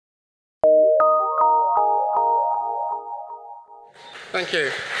Thank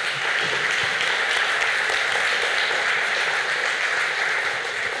you.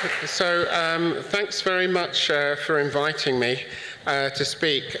 So thanks very much for inviting me to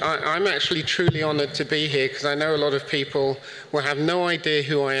speak. I'm actually truly honoured to be here because I know a lot of people will have no idea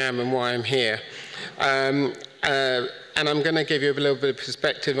who I am and why I'm here. And I'm going to give you a little bit of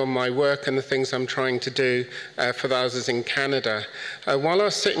perspective on my work and the things I'm trying to do for those in Canada. While I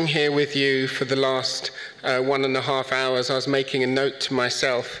was sitting here with you for the last 1.5 hours, I was making a note to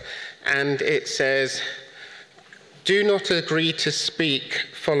myself, and it says, "Do not agree to speak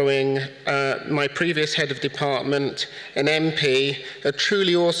following my previous head of department, an MP, a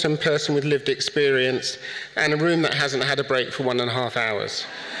truly awesome person with lived experience, and a room that hasn't had a break for 1.5 hours."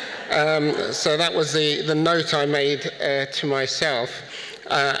 So that was the note I made to myself,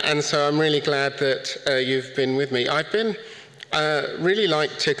 and so I'm really glad that you've been with me. I've been really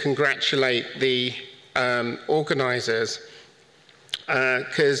like to congratulate the organisers,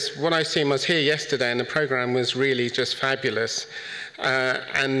 because what I've seen was here yesterday, and the programme was really just fabulous.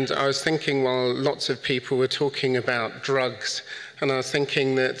 And I was thinking, while lots of people were talking about drugs, and I was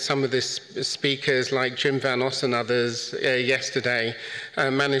thinking that some of the speakers like Jim Van Os and others yesterday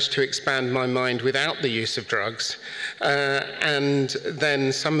managed to expand my mind without the use of drugs. And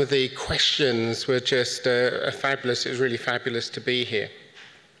then some of the questions were just fabulous. It was really fabulous to be here.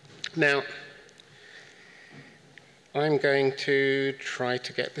 Now, I'm going to try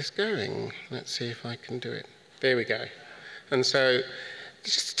to get this going. Let's see if I can do it. There we go. And so,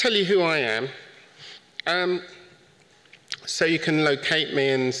 just to tell you who I am, so you can locate me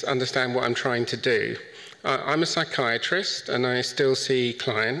and understand what I'm trying to do. I'm a psychiatrist, and I still see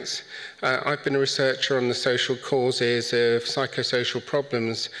clients. I've been a researcher on the social causes of psychosocial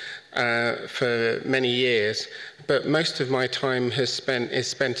problems for many years, but most of my time is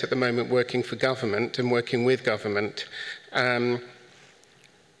spent at the moment working for government and working with government.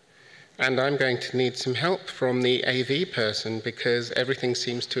 And I'm going to need some help from the AV person because everything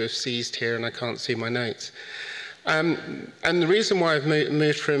seems to have seized here and I can't see my notes. And the reason why I've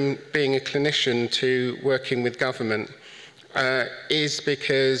moved from being a clinician to working with government is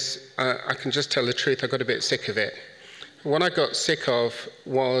because I can just tell the truth, I got a bit sick of it. What I got sick of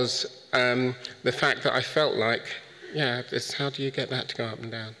was the fact that I felt like, yeah, how do you get that to go up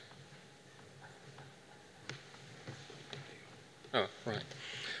and down? Oh, right.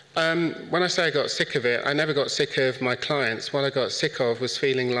 When I say I got sick of it, I never got sick of my clients. What I got sick of was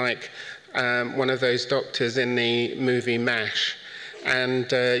feeling like one of those doctors in the movie MASH.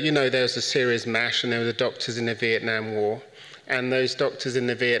 And you know, there was a series MASH, and there were the doctors in the Vietnam War. And those doctors in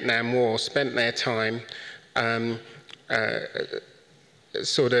the Vietnam War spent their time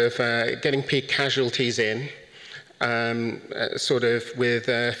sort of getting peak casualties in, sort of with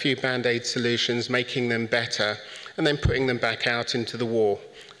a few Band-Aid solutions, making them better, and then putting them back out into the war.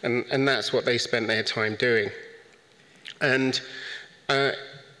 And that's what they spent their time doing. And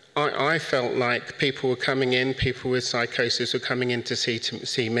I felt like people were coming in, people with psychosis were coming in to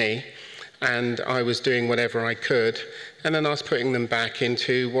see me, and I was doing whatever I could, and then I was putting them back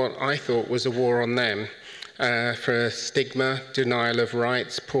into what I thought was a war on them, for stigma, denial of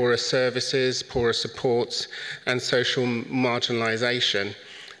rights, poorer services, poorer supports, and social marginalisation.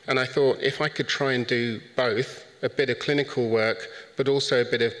 And I thought if I could try and do both, a bit of clinical work, but also a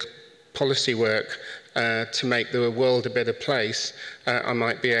bit of policy work to make the world a better place, I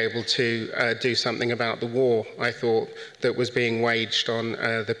might be able to do something about the war I thought that was being waged on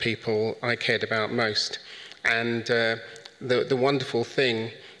the people I cared about most. And the wonderful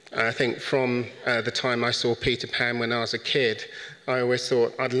thing, I think, from the time I saw Peter Pan when I was a kid, I always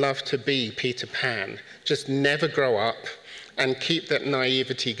thought I'd love to be Peter Pan, just never grow up and keep that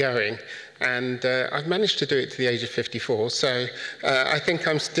naivety going. And I've managed to do it to the age of 54, so I think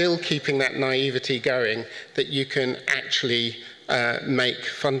I'm still keeping that naivety going, that you can actually make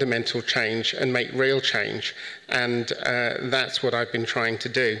fundamental change and make real change, and that's what I've been trying to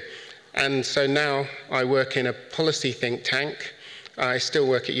do. And so now I work in a policy think tank. I still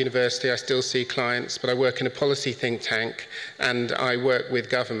work at university, I still see clients, but I work in a policy think tank, and I work with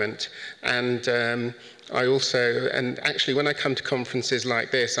government. And I also, and actually when I come to conferences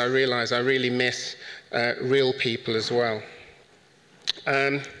like this, I realise I really miss real people as well.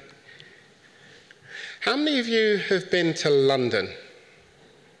 How many of you have been to London?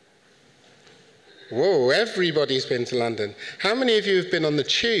 Whoa, everybody's been to London. How many of you have been on the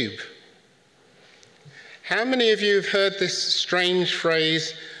tube? How many of you have heard this strange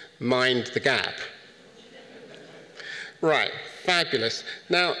phrase, mind the gap? Right, fabulous.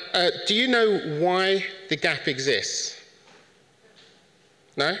 Now, do you know why the gap exists?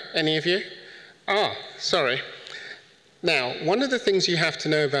 No? Any of you? Ah, sorry. Now, one of the things you have to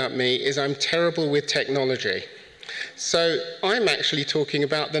know about me is I'm terrible with technology. So I'm actually talking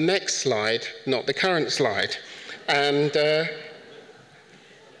about the next slide, not the current slide. And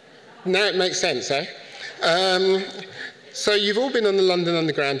now it makes sense, eh? So you've all been on the London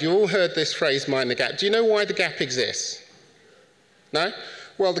Underground. You all heard this phrase, mind the gap. Do you know why the gap exists? No?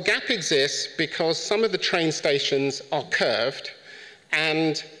 Well, the gap exists because some of the train stations are curved,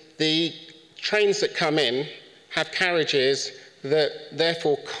 and the trains that come in have carriages that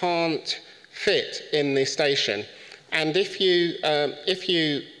therefore can't fit in the station. And if you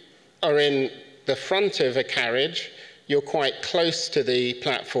are in the front of a carriage, you're quite close to the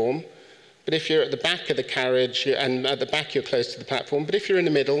platform. But if you're at the back of the carriage, and at the back you're close to the platform, but if you're in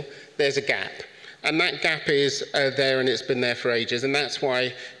the middle, there's a gap. And that gap is there, and it's been there for ages, and that's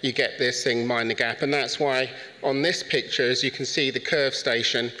why you get this thing, mind the gap. And that's why on this picture, as you can see, the curved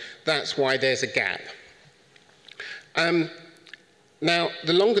station, that's why there's a gap. Now,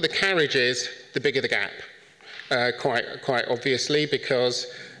 the longer the carriage is, the bigger the gap, quite obviously, because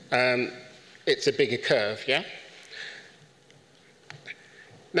it's a bigger curve, yeah?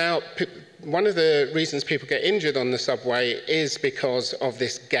 Now, one of the reasons people get injured on the subway is because of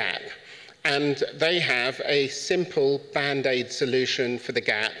this gap. And they have a simple band-aid solution for the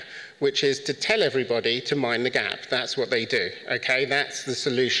gap, which is to tell everybody to mind the gap. That's what they do, okay? That's the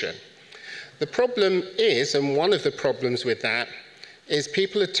solution. The problem is, and one of the problems with that, is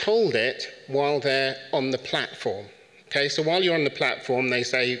people are told it while they're on the platform. Okay, so while you're on the platform, they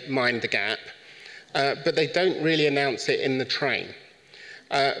say, mind the gap, but they don't really announce it in the train.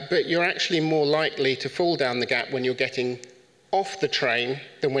 But you're actually more likely to fall down the gap when you're getting off the train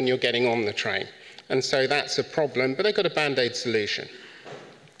than when you're getting on the train. And so that's a problem, but they've got a band-aid solution.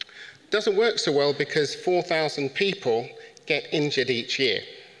 Doesn't work so well because 4,000 people get injured each year.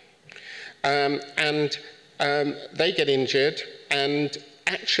 They get injured, and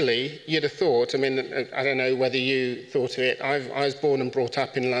actually, you'd have thought, I mean, I don't know whether you thought of it, I was born and brought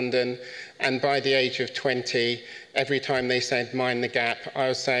up in London, and by the age of 20, every time they said mind the gap, I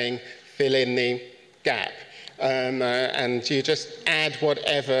was saying fill in the gap. And you just add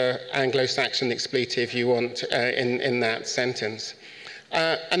whatever Anglo-Saxon expletive you want in that sentence.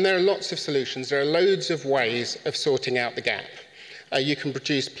 And there are lots of solutions. There are loads of ways of sorting out the gap. You can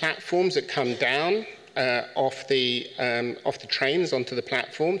produce platforms that come down off the trains onto the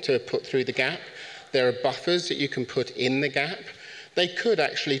platform to put through the gap. There are buffers that you can put in the gap. They could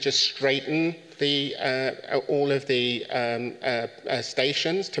actually just straighten all of the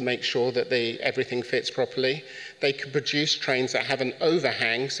stations to make sure that everything fits properly. They could produce trains that have an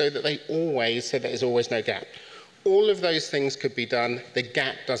overhang so that there's always no gap. All of those things could be done. The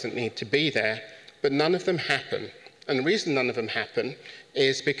gap doesn't need to be there, but none of them happen. And the reason none of them happen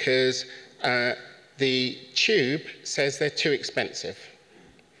is because the tube says they're too expensive.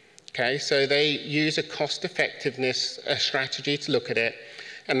 Okay, so they use a cost-effectiveness strategy to look at it,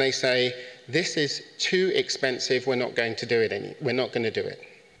 and they say, this is too expensive, we're not going to do it. We're not going to do it.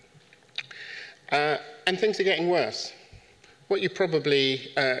 And things are getting worse. What you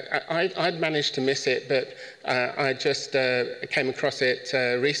probably, I'd managed to miss it, but I just came across it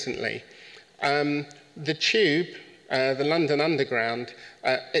recently. The tube, the London Underground,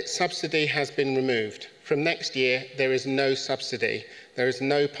 its subsidy has been removed. From next year, there is no subsidy. There is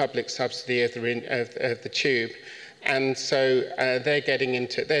no public subsidy of the tube. And so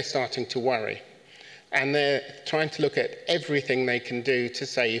they're starting to worry. And they're trying to look at everything they can do to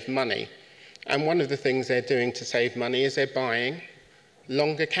save money. And one of the things they're doing to save money is they're buying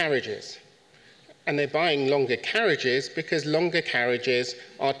longer carriages. And they're buying longer carriages because longer carriages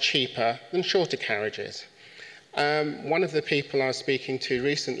are cheaper than shorter carriages. One of the people I was speaking to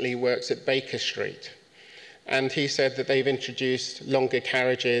recently works at Baker Street. And he said that they've introduced longer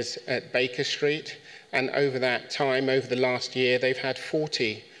carriages at Baker Street. And over that time, over the last year, they've had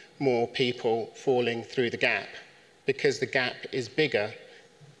 40 more people falling through the gap because the gap is bigger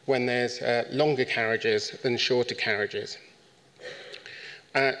when there's longer carriages than shorter carriages.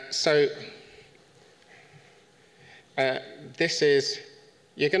 You're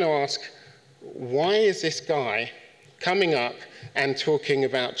going to ask, why is this guy coming up and talking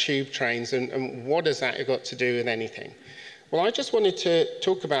about tube trains, and what has that got to do with anything? Well, I just wanted to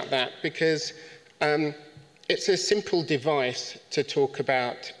talk about that because it's a simple device to talk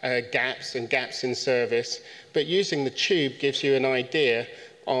about gaps and gaps in service, but using the tube gives you an idea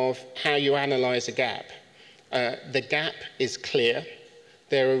of how you analyse a gap. The gap is clear.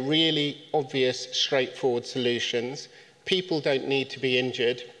 There are really obvious, straightforward solutions. People don't need to be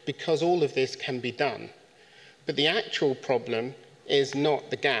injured because all of this can be done. But the actual problem is not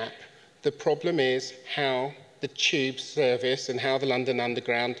the gap. The problem is how the tube service and how the London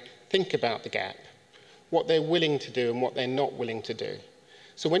Underground think about the gap, what they're willing to do and what they're not willing to do.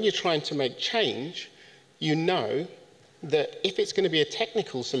 So when you're trying to make change, you know that if it's going to be a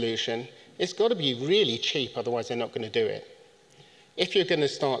technical solution, it's got to be really cheap, otherwise they're not going to do it. If you're going to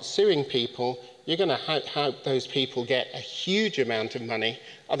start suing people, you're going to hope those people get a huge amount of money,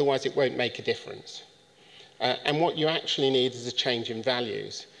 otherwise it won't make a difference. And what you actually need is a change in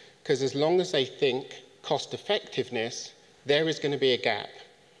values, because as long as they think cost effectiveness, there is going to be a gap,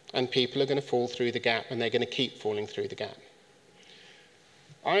 and people are going to fall through the gap, and they're going to keep falling through the gap.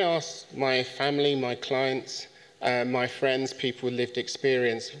 I asked my family, my clients, my friends, people with lived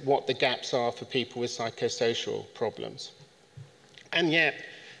experience, what the gaps are for people with psychosocial problems. And yet,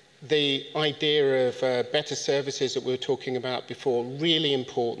 the idea of better services that we were talking about before, really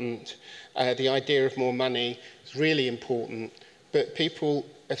important. The idea of more money is really important. But people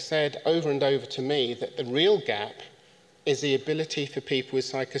have said over and over to me that the real gap is the ability for people with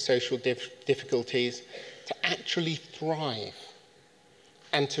psychosocial difficulties to actually thrive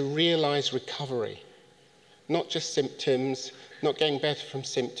and to realize recovery. Not just symptoms, not getting better from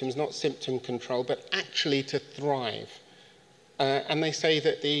symptoms, not symptom control, but actually to thrive. And they say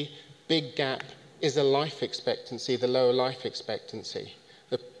that the big gap is the life expectancy, the lower life expectancy,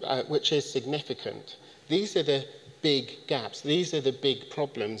 which is significant. These are the big gaps. These are the big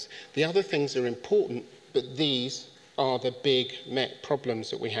problems. The other things are important, but these are the big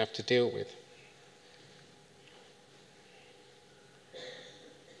problems that we have to deal with.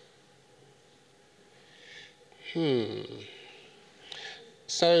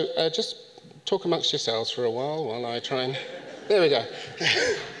 So just talk amongst yourselves for a while I try and... There we go.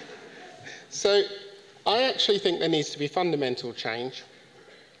 So I actually think there needs to be fundamental change,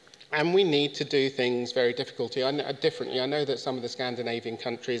 and we need to do things very differently. I know that some of the Scandinavian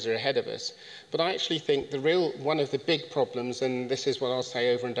countries are ahead of us, but I actually think one of the big problems, and this is what I'll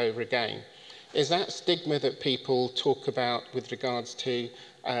say over and over again, is that stigma that people talk about with regards to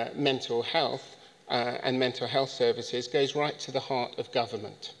mental health and mental health services goes right to the heart of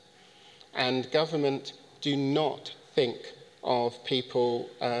government. And government do not think of people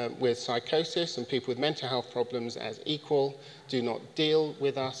with psychosis and people with mental health problems as equal, do not deal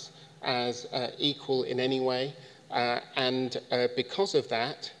with us as equal in any way. And because of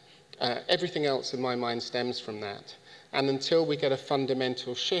that, everything else in my mind stems from that. And until we get a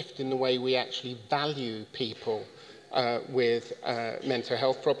fundamental shift in the way we actually value people with mental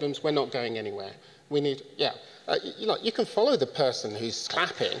health problems, we're not going anywhere. We need, you can follow the person who's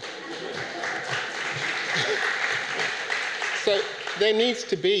clapping. So there needs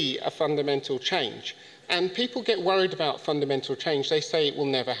to be a fundamental change. And people get worried about fundamental change. They say it will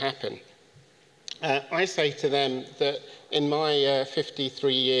never happen. I say to them that in my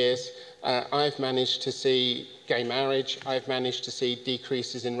 53 years, I've managed to see gay marriage. I've managed to see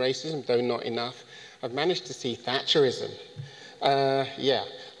decreases in racism, though not enough. I've managed to see Thatcherism.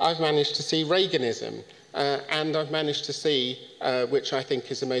 I've managed to see Reaganism. And I've managed to see, which I think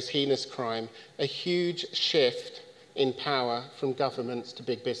is the most heinous crime, a huge shift in power from governments to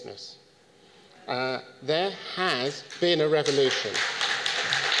big business. There has been a revolution.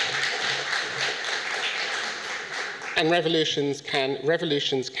 And revolutions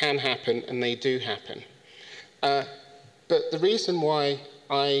can happen, and they do happen. But the reason why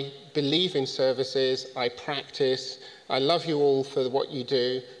I believe in services, I practice, I love you all for what you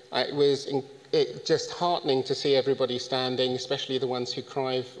do. It was just heartening to see everybody standing, especially the ones who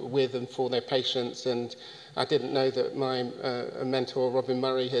cry with and for their patients. And I didn't know that my mentor, Robin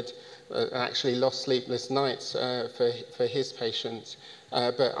Murray, had actually lost sleepless nights for his patients.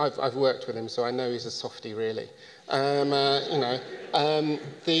 But I've worked with him, so I know he's a softie, really. I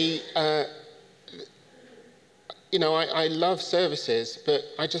love services, but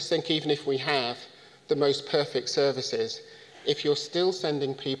I just think even if we have the most perfect services, if you're still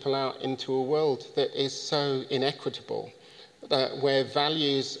sending people out into a world that is so inequitable, where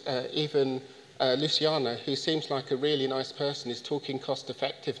values, even Luciana, who seems like a really nice person, is talking cost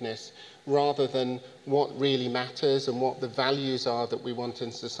effectiveness rather than what really matters and what the values are that we want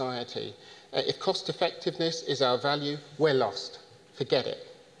in society. If cost effectiveness is our value, we're lost. Forget it.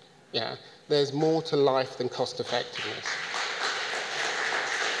 Yeah, there's more to life than cost effectiveness.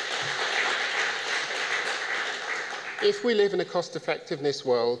 If we live in a cost effectiveness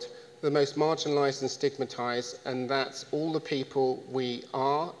world, the most marginalised and stigmatised, and that's all the people we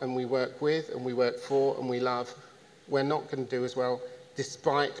are and we work with and we work for and we love, we're not going to do as well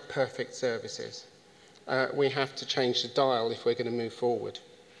despite perfect services. We have to change the dial if we're going to move forward.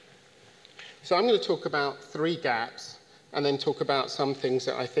 So I'm going to talk about 3 gaps and then talk about some things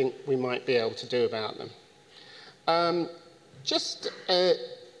that I think we might be able to do about them.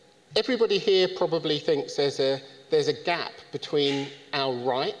 Everybody here probably thinks there's a gap between our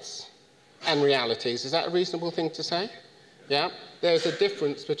rights and realities. Is that a reasonable thing to say? Yeah? There's a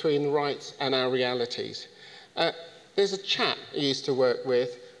difference between rights and our realities. There's a chap I used to work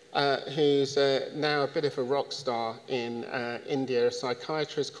with who's now a bit of a rock star in India, a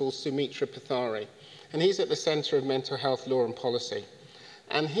psychiatrist called Sumitra Pathari. And he's at the Centre of Mental Health Law and Policy.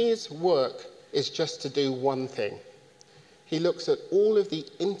 And his work is just to do one thing. He looks at all of the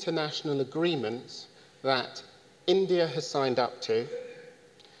international agreements that India has signed up to,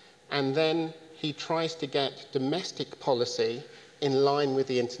 and then he tries to get domestic policy in line with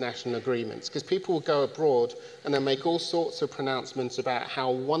the international agreements. Because people will go abroad and they'll make all sorts of pronouncements about how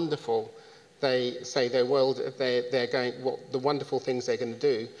wonderful they say they're going, what the wonderful things they're going to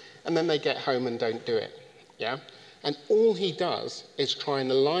do, and then they get home and don't do it. Yeah? And all he does is try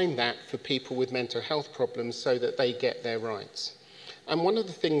and align that for people with mental health problems so that they get their rights. And one of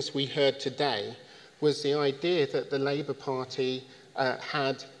the things we heard today was the idea that the Labour Party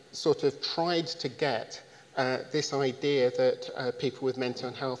had sort of tried to get this idea that people with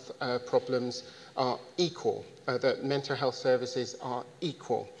mental health problems are equal, that mental health services are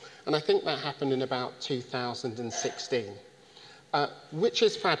equal. And I think that happened in about 2016, which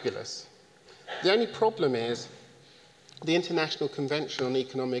is fabulous. The only problem is the International Convention on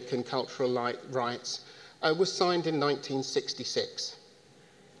Economic and Cultural Rights was signed in 1966.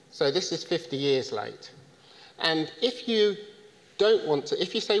 So this is 50 years late. And if you don't want to,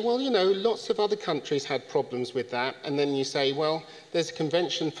 if you say, well, you know, lots of other countries had problems with that, and then you say, well, there's a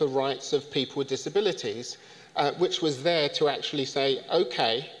Convention for Rights of People with Disabilities, which was there to actually say,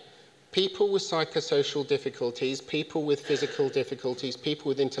 okay, people with psychosocial difficulties, people with physical difficulties, people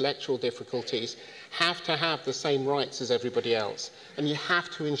with intellectual difficulties have to have the same rights as everybody else, and you have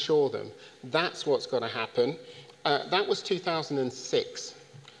to ensure them. That's what's got to happen. That was 2006.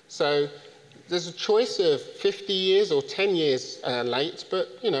 So there's a choice of 50 years or 10 years late, but,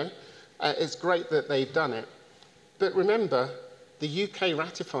 you know, it's great that they've done it. But remember, the UK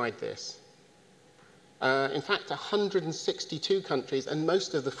ratified this. In fact, 162 countries, and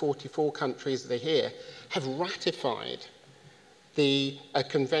most of the 44 countries that are here, have ratified the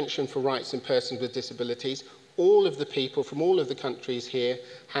Convention for Rights in Persons with Disabilities. All of the people from all of the countries here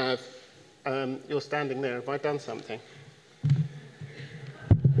have... you're standing there. Have I done something?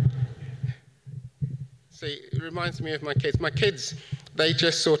 See, it reminds me of my kids. My kids, they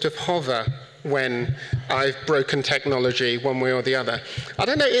just sort of hover when I've broken technology one way or the other. I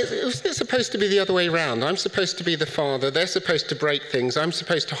don't know, is it supposed to be the other way around? I'm supposed to be the father, they're supposed to break things, I'm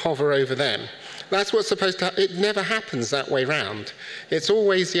supposed to hover over them. That's what's supposed to happen. It never happens that way round. It's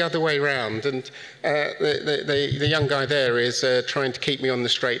always the other way round, and the young guy there is trying to keep me on the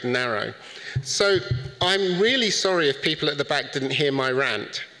straight and narrow. So I'm really sorry if people at the back didn't hear my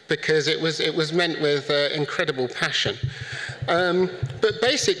rant, because it was meant with incredible passion. But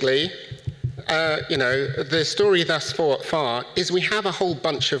basically, you know, the story thus far is we have a whole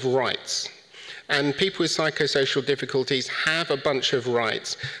bunch of rights. And people with psychosocial difficulties have a bunch of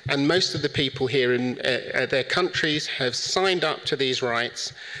rights. And most of the people here in their countries have signed up to these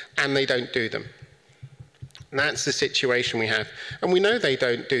rights, and they don't do them. And that's the situation we have. And we know they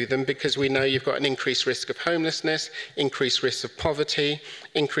don't do them because we know you've got an increased risk of homelessness, increased risk of poverty,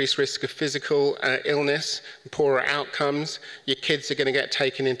 increased risk of physical illness, poorer outcomes. Your kids are going to get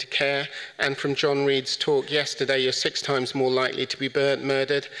taken into care. And from John Reed's talk yesterday, you're 6 times more likely to be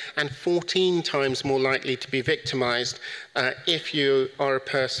murdered and 14 times more likely to be victimized if you are a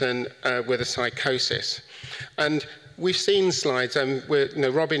person with a psychosis. And we've seen slides,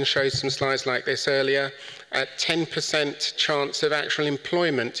 Robin showed some slides like this earlier. 10% chance of actual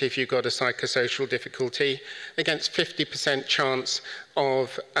employment if you've got a psychosocial difficulty, against 50% chance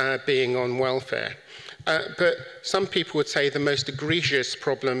of being on welfare. But some people would say the most egregious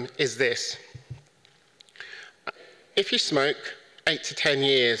problem is this. If you smoke, 8 to 10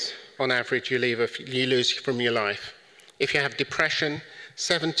 years on average you lose from your life. If you have depression,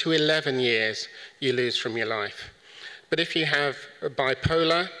 7 to 11 years you lose from your life. But if you have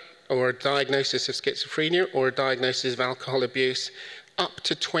bipolar, or a diagnosis of schizophrenia, or a diagnosis of alcohol abuse, up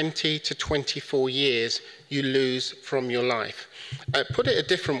to 20 to 24 years you lose from your life. Put it a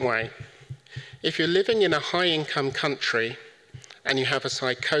different way. If you're living in a high-income country and you have a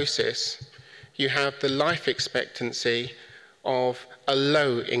psychosis, you have the life expectancy of a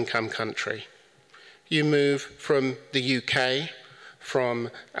low-income country. You move from the UK, from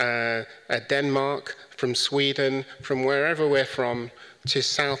Denmark, from Sweden, from wherever we're from, to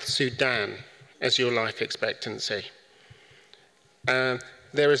South Sudan as your life expectancy. There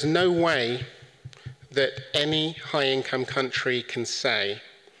is no way that any high-income country can say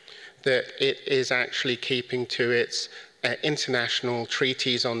that it is actually keeping to its international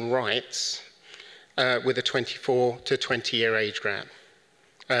treaties on rights with a 24 to 20-year age gap.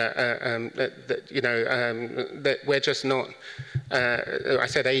 That we're just not, I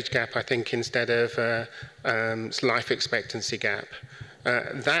said age gap, I think, instead of life expectancy gap.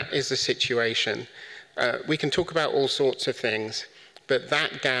 That is the situation. We can talk about all sorts of things, but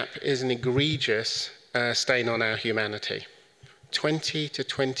that gap is an egregious stain on our humanity. 20 to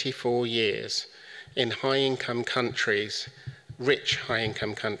 24 years in high-income countries, rich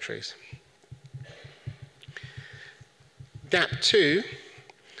high-income countries. Gap 2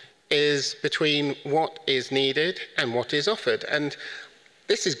 is between what is needed and what is offered. And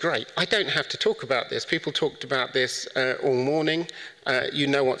this is great. I don't have to talk about this. People talked about this all morning. You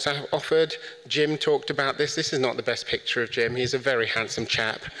know what's offered. Jim talked about this. This is not the best picture of Jim. He's a very handsome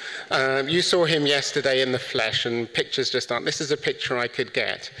chap. You saw him yesterday in the flesh, and pictures just aren't. This is a picture I could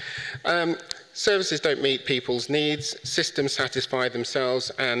get. Services don't meet people's needs. Systems satisfy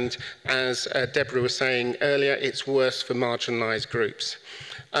themselves. And as Deborah was saying earlier, it's worse for marginalised groups.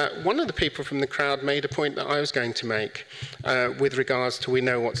 One of the people from the crowd made a point that I was going to make with regards to we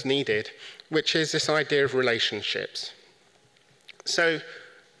know what's needed, which is this idea of relationships. So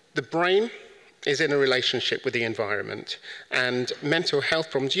the brain is in a relationship with the environment, and mental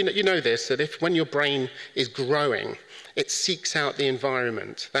health problems, you know this, that when your brain is growing, it seeks out the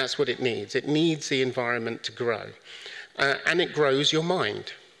environment. That's what it needs. It needs the environment to grow. And it grows your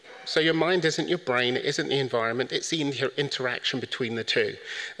mind. So your mind isn't your brain, it isn't the environment, it's the interaction between the two.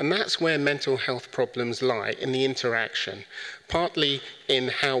 And that's where mental health problems lie, in the interaction. Partly in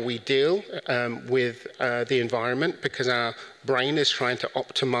how we deal with the environment, because our brain is trying to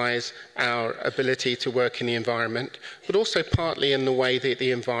optimize our ability to work in the environment, but also partly in the way that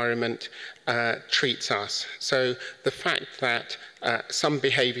the environment treats us. So the fact that some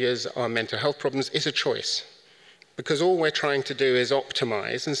behaviors are mental health problems is a choice. Because all we're trying to do is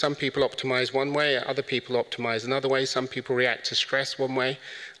optimize, and some people optimize one way, other people optimize another way, some people react to stress one way,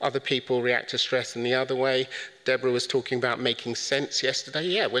 other people react to stress in the other way. Deborah was talking about making sense yesterday.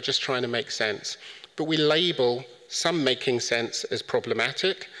 Yeah, we're just trying to make sense. But we label some making sense as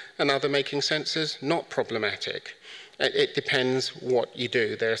problematic and other making sense as not problematic. It depends what you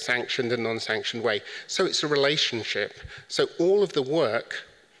do. There are sanctioned and non-sanctioned way. So it's a relationship. So all of the work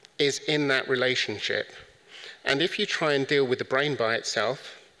is in that relationship. And if you try and deal with the brain by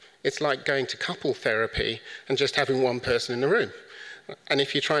itself, it's like going to couple therapy and just having one person in the room. And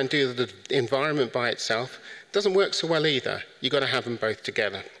if you try and do the environment by itself, it doesn't work so well either. You've got to have them both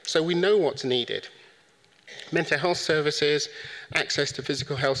together. So we know what's needed. Mental health services, access to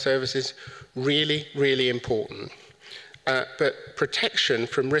physical health services, really, really important. But protection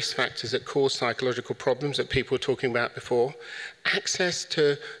from risk factors that cause psychological problems that people were talking about before, access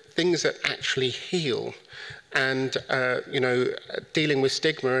to things that actually heal, and dealing with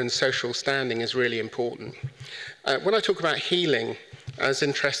stigma and social standing is really important. When I talk about healing, I was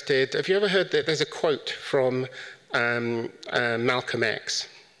interested, have you ever heard that there's a quote from Malcolm X?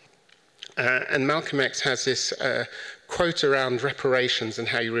 And Malcolm X has this quote around reparations and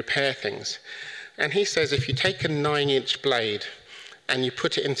how you repair things. And he says, if you take a 9-inch blade and you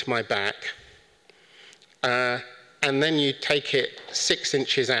put it into my back, and then you take it 6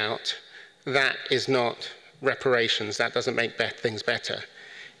 inches out, that is not reparations. That doesn't make things better.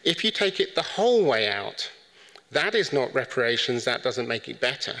 If you take it the whole way out, that is not reparations. That doesn't make it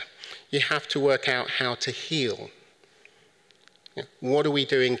better. You have to work out how to heal. What are we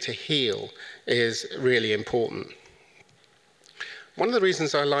doing to heal is really important. One of the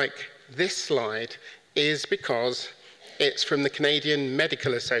reasons I like this slide is because it's from the Canadian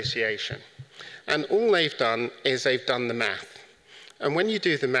Medical Association. And all they've done is they've done the math. And when you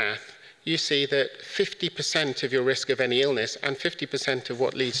do the math, you see that 50% of your risk of any illness and 50% of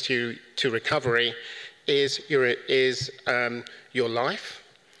what leads to recovery is your life,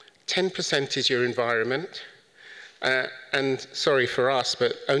 10% is your environment, and sorry for us,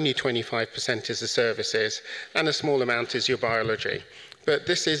 but only 25% is the services, and a small amount is your biology. But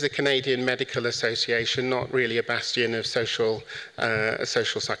this is the Canadian Medical Association, not really a bastion of social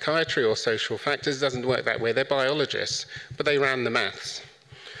psychiatry or social factors. It doesn't work that way. They're biologists, but they ran the maths.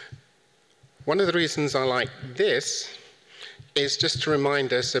 One of the reasons I like this is just to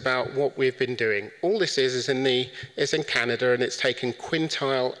remind us about what we've been doing. All this is in Canada, and it's taken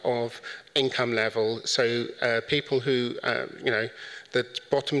quintile of income level. So people who, the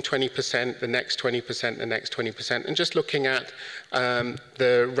bottom 20%, the next 20%, the next 20%, and just looking at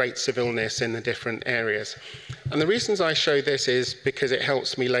the rates of illness in the different areas. And the reasons I show this is because it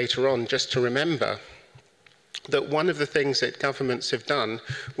helps me later on just to remember that one of the things that governments have done,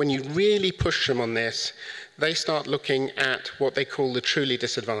 when you really push them on this, they start looking at what they call the truly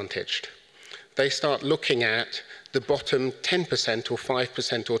disadvantaged. They start looking at the bottom 10% or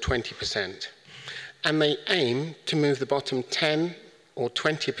 5% or 20%. And they aim to move the bottom 10 or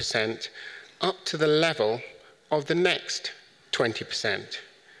 20% up to the level of the next 20%.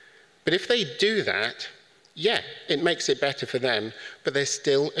 But if they do that, yeah, it makes it better for them, but there's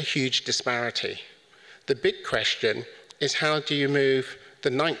still a huge disparity. The big question is, how do you move the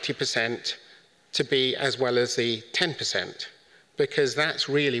 90% to be as well as the 10%? Because that's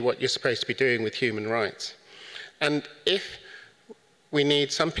really what you're supposed to be doing with human rights. And if we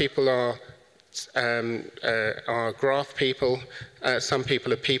need, some people are graph people, some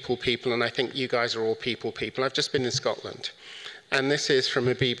people are people, and I think you guys are all people. I've just been in Scotland, and this is from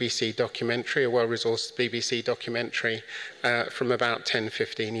a BBC documentary, a well-resourced BBC documentary from about 10,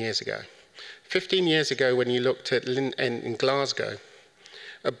 15 years ago. 15 years ago, when you looked at in Glasgow,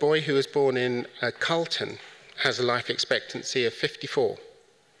 a boy who was born in Carlton has a life expectancy of 54,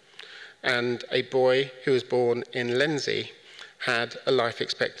 and a boy who was born in Lindsay had a life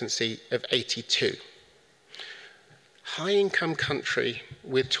expectancy of 82. High-income country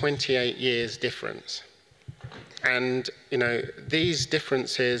with 28 years difference. And, you know, these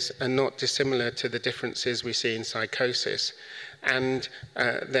differences are not dissimilar to the differences we see in psychosis. And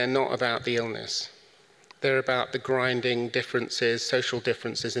they're not about the illness. They're about the grinding differences, social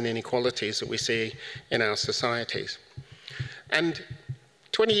differences and inequalities that we see in our societies. And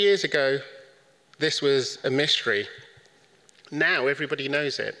 20 years ago, this was a mystery. Now everybody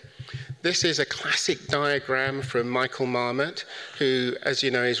knows it. This is a classic diagram from Michael Marmot, who, as you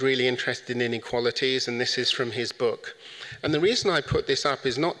know, is really interested in inequalities, and this is from his book. And the reason I put this up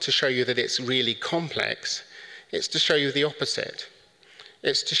is not to show you that it's really complex, it's to show you the opposite.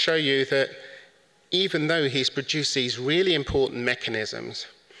 It's to show you that even though he's produced these really important mechanisms,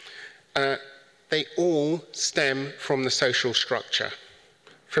 they all stem from the social structure,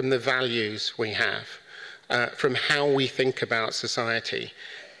 from the values we have, from how we think about society.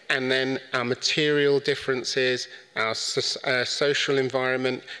 And then our material differences, our social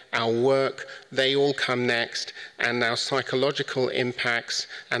environment, our work, they all come next, and our psychological impacts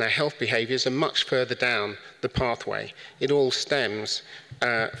and our health behaviors are much further down the pathway. It all stems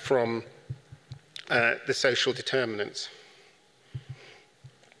from the social determinants.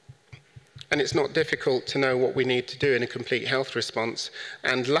 And it's not difficult to know what we need to do in a complete health response,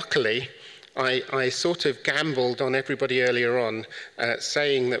 and luckily, I sort of gambled on everybody earlier on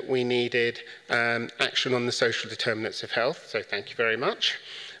saying that we needed action on the social determinants of health, so thank you very much,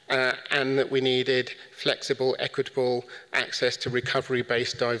 and that we needed flexible, equitable access to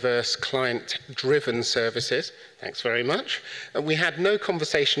recovery-based, diverse, client-driven services. Thanks very much. We had no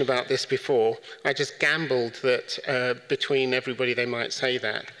conversation about this before. I just gambled that between everybody they might say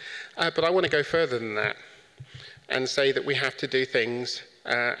that. But I want to go further than that and say that we have to do things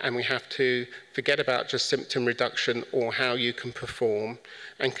and we have to forget about just symptom reduction or how you can perform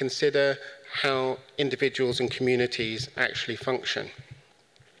and consider how individuals and communities actually function.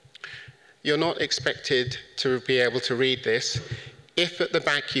 You're not expected to be able to read this. If at the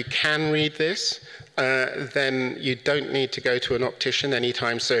back you can read this, then you don't need to go to an optician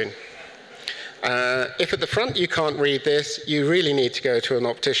anytime soon. If at the front you can't read this, you really need to go to an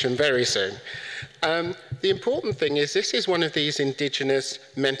optician very soon. The important thing is this is one of these indigenous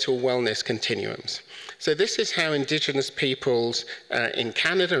mental wellness continuums. So this is how indigenous peoples in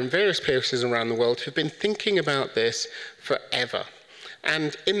Canada and various places around the world have been thinking about this forever.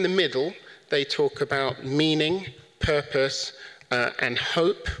 And in the middle, they talk about meaning, purpose, and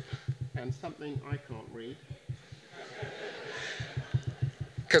hope, and something I can't read,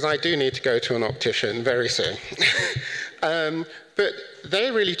 because I do need to go to an optician very soon. But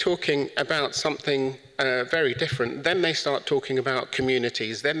they're really talking about something very different. Then they start talking about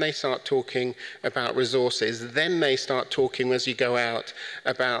communities. Then they start talking about resources. Then they start talking, as you go out,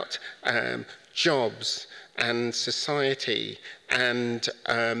 about jobs and society and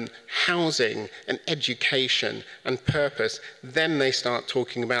housing and education and purpose. Then they start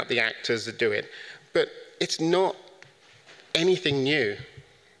talking about the actors that do it. But it's not anything new.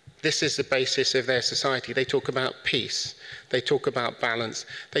 This is the basis of their society. They talk about peace. They talk about balance.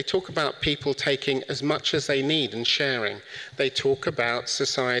 They talk about people taking as much as they need and sharing. They talk about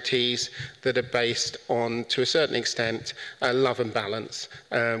societies that are based on, to a certain extent, love and balance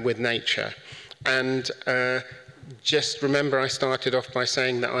with nature. And just remember, I started off by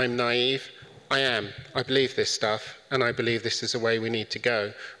saying that I'm naive. I am. I believe this stuff, and I believe this is the way we need to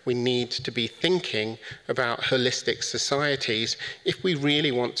go. We need to be thinking about holistic societies if we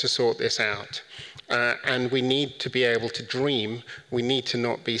really want to sort this out. and we need to be able to dream. We need to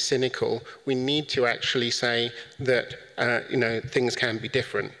not be cynical. We need to actually say that things can be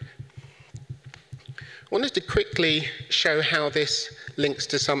different. I wanted to quickly show how this links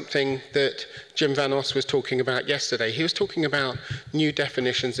to something that Jim Van Os was talking about yesterday. He was talking about new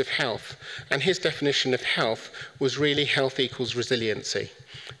definitions of health, and his definition of health was really health equals resiliency.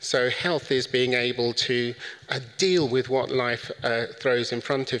 So health is being able to deal with what life throws in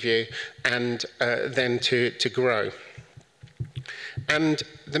front of you and then to grow. And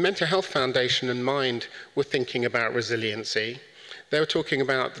the Mental Health Foundation and Mind were thinking about resiliency. They were talking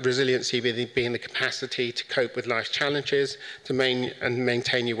about resiliency being the capacity to cope with life's challenges and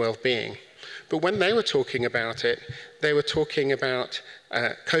maintain your well-being. But when they were talking about it, they were talking about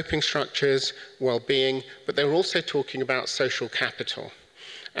coping structures, well-being, but they were also talking about social capital.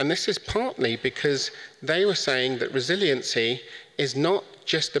 And this is partly because they were saying that resiliency is not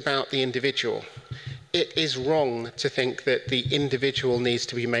just about the individual. It is wrong to think that the individual needs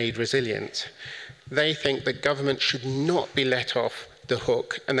to be made resilient. They think that government should not be let off the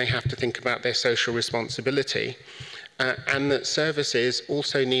hook, and they have to think about their social responsibility, and that services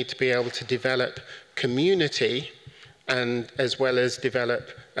also need to be able to develop community and as well as develop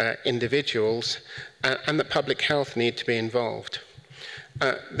individuals, and that public health need to be involved.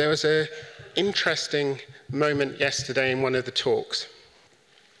 There was an interesting moment yesterday in one of the talks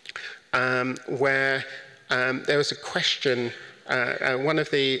where there was a question. One of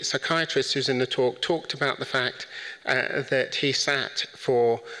the psychiatrists who's in the talk talked about the fact that he sat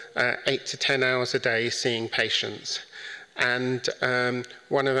for 8 to 10 hours a day seeing patients. And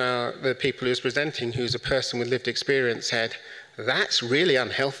one of the people who was presenting, who's a person with lived experience, said, "That's really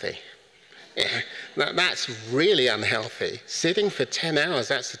unhealthy. Yeah, that's really unhealthy. Sitting for 10 hours,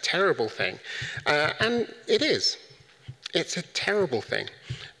 that's a terrible thing." And it is. It's a terrible thing.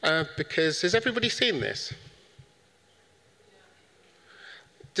 Because has everybody seen this?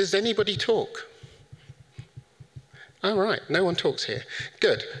 Does anybody talk? All right, no one talks here.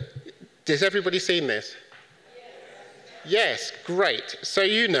 Good. Has everybody seen this? Yes, great. So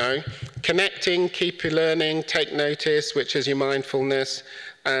you know, connecting, keep your learning, take notice, which is your mindfulness,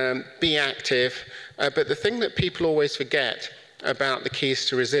 be active. But the thing that people always forget about the keys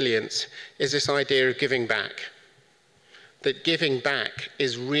to resilience is this idea of giving back. That giving back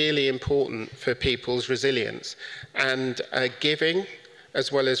is really important for people's resilience. And giving,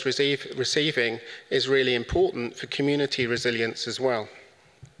 as well as receiving, is really important for community resilience as well.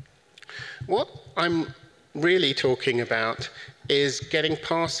 What I'm really talking about is getting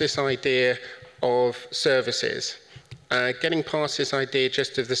past this idea of services, getting past this idea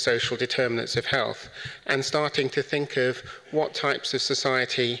just of the social determinants of health, and starting to think of what types of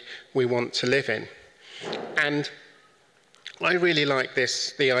society we want to live in. And I really like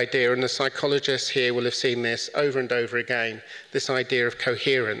the idea, and the psychologists here will have seen this over and over again, this idea of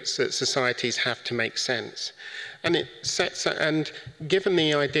coherence, that societies have to make sense. And given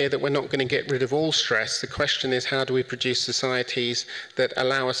the idea that we're not going to get rid of all stress, the question is, how do we produce societies that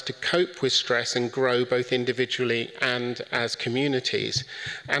allow us to cope with stress and grow both individually and as communities?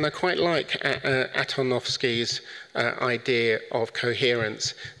 And I quite like Antonovsky's idea of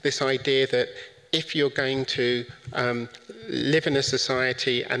coherence, this idea that if you're going to live in a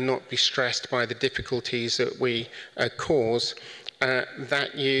society and not be stressed by the difficulties that we cause,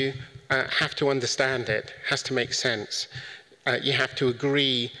 that you have to understand it, has to make sense. You have to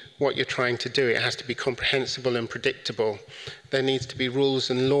agree what you're trying to do. It has to be comprehensible and predictable. There needs to be rules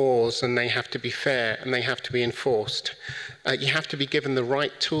and laws, and they have to be fair, and they have to be enforced. You have to be given the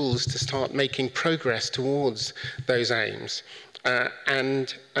right tools to start making progress towards those aims.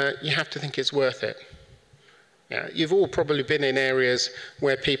 And you have to think it's worth it. Yeah, you've all probably been in areas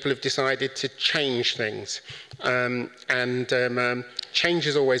where people have decided to change things, change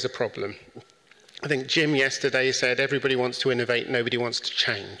is always a problem. I think Jim yesterday said, everybody wants to innovate, nobody wants to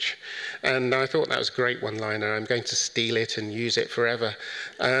change. And I thought that was a great one-liner. I'm going to steal it and use it forever.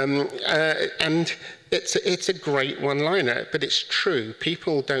 And it's a great one-liner, but it's true.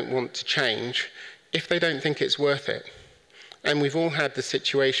 People don't want to change if they don't think it's worth it. And we've all had the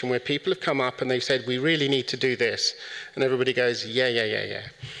situation where people have come up and they've said, we really need to do this. And everybody goes, yeah.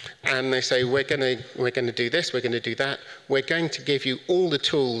 And they say, we're going to do this, we're going to do that. We're going to give you all the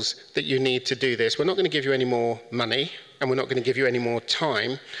tools that you need to do this. We're not going to give you any more money, and we're not going to give you any more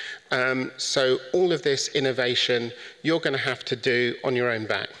time. So all of this innovation, you're going to have to do on your own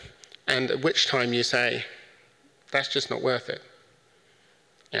back. And at which time you say, that's just not worth it.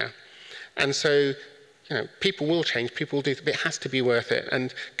 Yeah. And so, people will change, people will do, but it has to be worth it.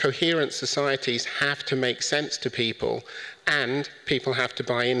 And coherent societies have to make sense to people, and people have to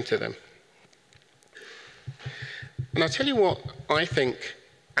buy into them. And I'll tell you what I think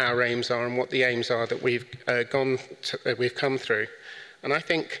our aims are and what the aims are that we've come through. And I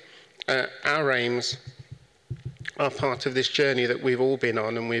think our aims are part of this journey that we've all been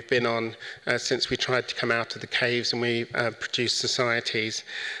on, and we've been on since we tried to come out of the caves and we produced societies.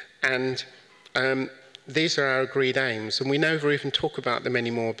 And these are our agreed aims, and we never even talk about them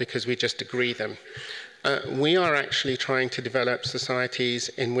anymore because we just agree them. We are actually trying to develop societies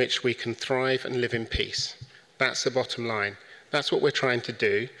in which we can thrive and live in peace. That's the bottom line. That's what we're trying to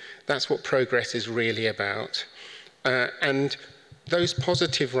do. That's what progress is really about. And those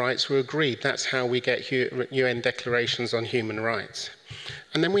positive rights were agreed. That's how we get UN declarations on human rights.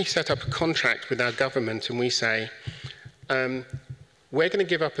 And then we set up a contract with our government and we say, we're going to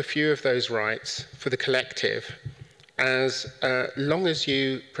give up a few of those rights for the collective as long as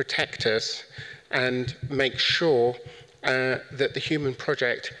you protect us and make sure that the human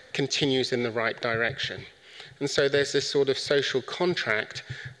project continues in the right direction. And so there's this sort of social contract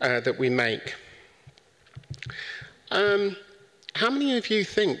that we make. How many of you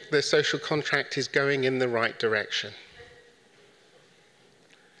think the social contract is going in the right direction?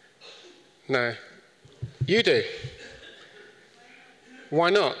 No. You do? Why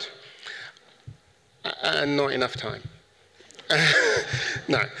not? Not enough time.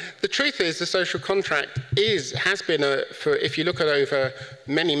 No. The truth is the social contract has been, if you look at over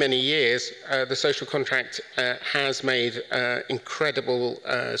many, many years, the social contract has made incredible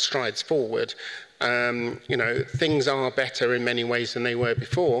strides forward. You know, things are better in many ways than they were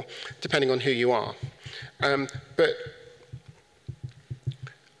before, depending on who you are. But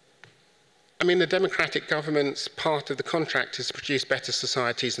I mean, the democratic government's part of the contract is to produce better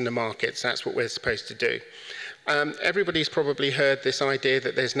societies in the markets. That's what we're supposed to do. Everybody's probably heard this idea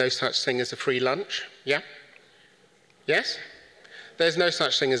that there's no such thing as a free lunch. Yeah? Yes? There's no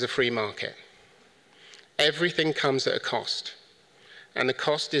such thing as a free market. Everything comes at a cost. And the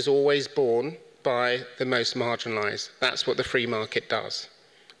cost is always borne by the most marginalized. That's what the free market does.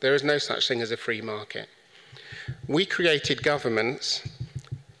 There is no such thing as a free market. We created governments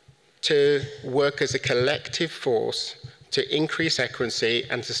to work as a collective force to increase equity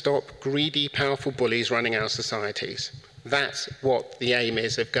and to stop greedy, powerful bullies running our societies. That's what the aim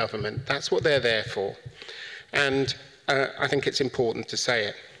is of government. That's what they're there for. And I think it's important to say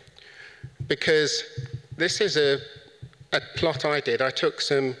it. Because this is a plot I did. I took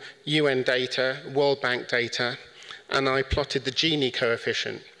some UN data, World Bank data, and I plotted the Gini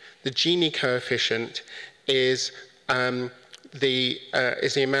coefficient. The Gini coefficient is how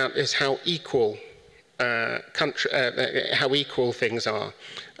equal how equal things are.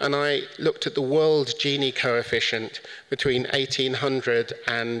 And I looked at the world Gini coefficient between 1800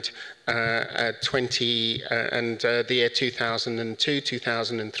 and the year 2002,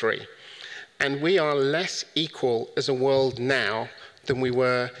 2003. And we are less equal as a world now than we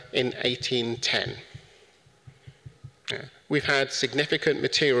were in 1810. Yeah. We've had significant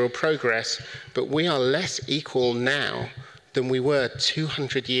material progress, but we are less equal now than we were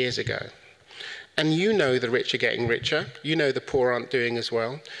 200 years ago. And you know the rich are getting richer. You know the poor aren't doing as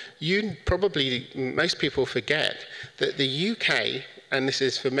well. Most people forget that the UK, and this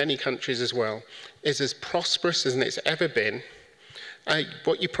is for many countries as well, is as prosperous as it's ever been.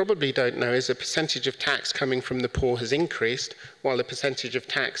 What you probably don't know is the percentage of tax coming from the poor has increased, while the percentage of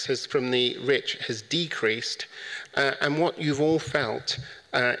tax from the rich has decreased. And what you've all felt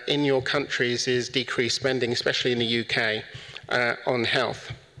in your countries is decreased spending, especially in the UK, on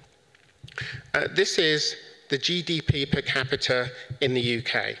health. This is the GDP per capita in the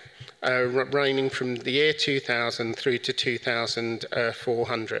UK, ranging from the year 2000 through to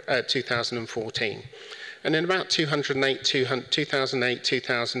 2014. And in about 2008,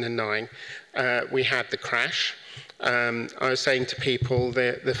 2009, we had the crash. I was saying to people,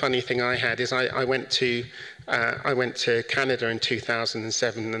 the funny thing I had is I went to Canada in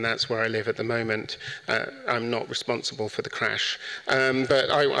 2007, and that's where I live at the moment. I'm not responsible for the crash. But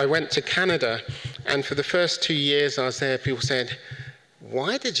I went to Canada, and for the first 2 years I was there, people said,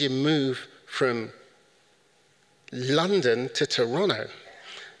 why did you move from London to Toronto?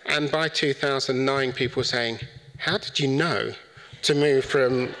 And by 2009, people were saying, how did you know to move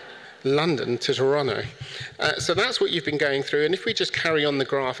from London to Toronto? So that's what you've been going through. And if we just carry on the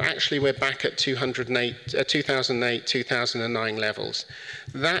graph, actually we're back at 2008, 2009 levels.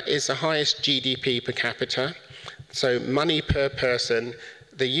 That is the highest GDP per capita. So money per person.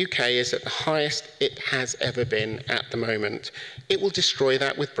 The UK is at the highest it has ever been at the moment. It will destroy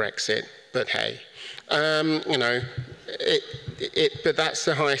that with Brexit, but hey, you know, but that's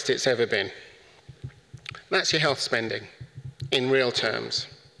the highest it's ever been. That's your health spending in real terms.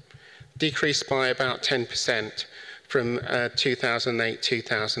 Decreased by about 10%. from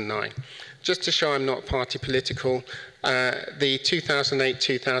 2008-2009. Just to show I'm not party political, the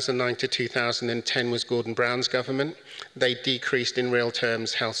 2008-2009 to 2010 was Gordon Brown's government. They decreased in real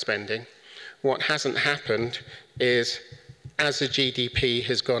terms health spending. What hasn't happened is, as the GDP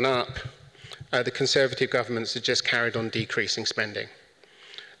has gone up, the Conservative governments have just carried on decreasing spending.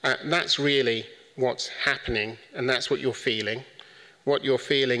 That's really what's happening, and that's what you're feeling. What you're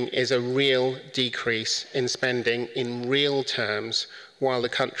feeling is a real decrease in spending in real terms while the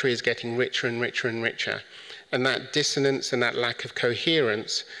country is getting richer and richer and richer. And that dissonance and that lack of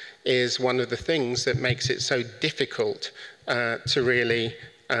coherence is one of the things that makes it so difficult to really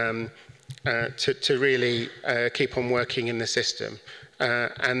keep on working in the system.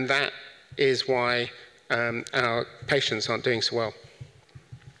 And that is why our patients aren't doing so well.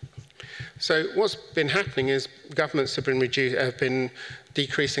 So what's been happening is governments have been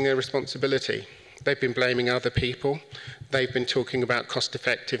decreasing their responsibility. They've been blaming other people. They've been talking about cost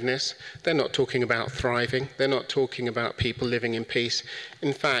effectiveness. They're not talking about thriving. They're not talking about people living in peace.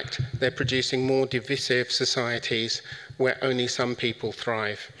 In fact, they're producing more divisive societies where only some people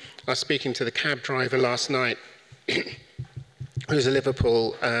thrive. I was speaking to the cab driver last night, who's a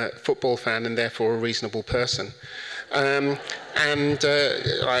Liverpool football fan and therefore a reasonable person. I've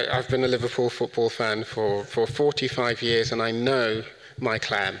been a Liverpool football fan for 45 years, and I know my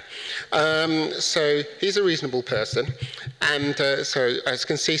clan. So he's a reasonable person, and so I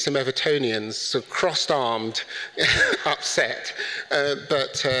can see some Evertonians sort of crossed-armed, upset.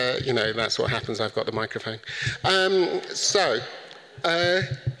 But you know, that's what happens. I've got the microphone.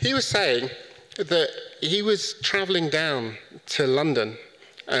 He was saying that he was travelling down to London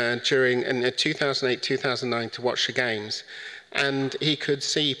during 2008-2009 to watch the games, and he could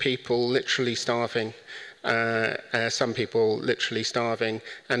see people literally starving, some people literally starving,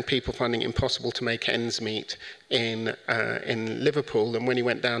 and people finding it impossible to make ends meet in Liverpool. And when he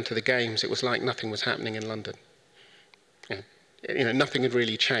went down to the games, it was like nothing was happening in London. You know, nothing had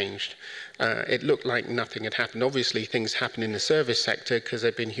really changed. It looked like nothing had happened. Obviously, things happen in the service sector because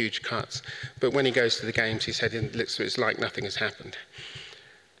there have been huge cuts. But when he goes to the games, he said it's like nothing has happened.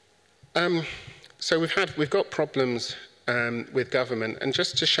 So we've got problems with government, and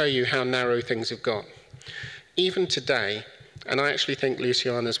just to show you how narrow things have got. Even today, and I actually think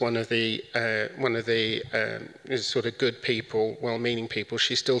Luciana's one of the sort of good people, well-meaning people.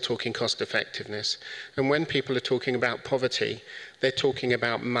 She's still talking cost effectiveness, and when people are talking about poverty, they're talking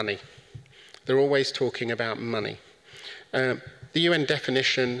about money. They're always talking about money. The UN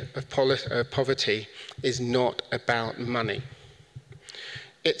definition of poverty is not about money.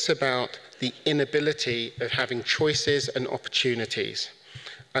 It's about the inability of having choices and opportunities,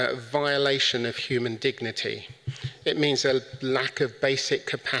 a violation of human dignity. It means a lack of basic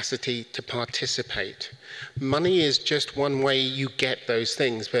capacity to participate. Money is just one way you get those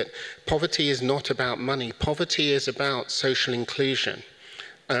things, but poverty is not about money. Poverty is about social inclusion.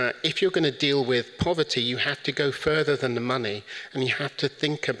 If you're going to deal with poverty, you have to go further than the money, and you have to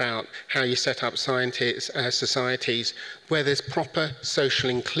think about how you set up societies where there's proper social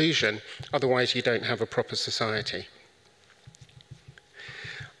inclusion. Otherwise, you don't have a proper society.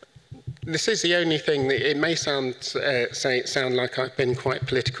 This is the only thing that it may sound like I've been quite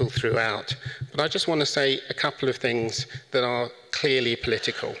political throughout, but I just want to say a couple of things that are clearly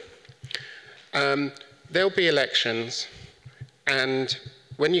political. There'll be elections, and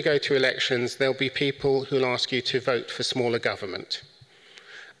when you go to elections, there'll be people who'll ask you to vote for smaller government.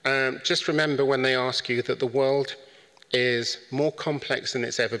 Just remember when they ask you that the world is more complex than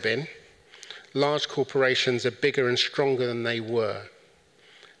it's ever been. Large corporations are bigger and stronger than they were.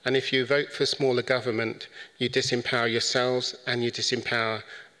 And if you vote for smaller government, you disempower yourselves and you disempower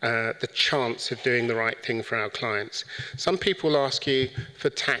the chance of doing the right thing for our clients. Some people ask you for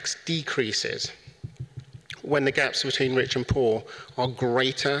tax decreases when the gaps between rich and poor are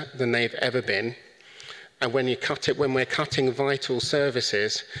greater than they've ever been, and when we're cutting vital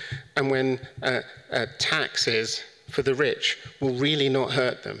services, and when taxes for the rich will really not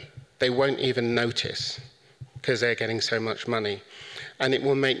hurt them. They won't even notice because they're getting so much money. And it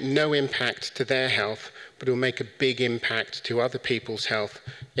will make no impact to their health, but it will make a big impact to other people's health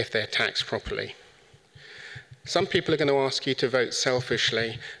if they're taxed properly. Some people are going to ask you to vote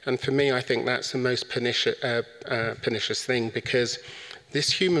selfishly, and for me, I think that's the most pernicious thing, because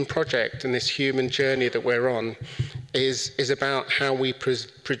this human project and this human journey that we're on is about how we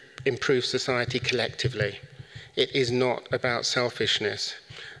improve society collectively. It is not about selfishness.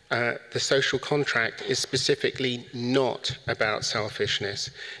 The social contract is specifically not about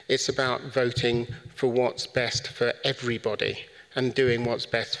selfishness. It's about voting for what's best for everybody and doing what's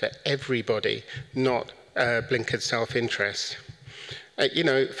best for everybody, not blinkered self-interest. You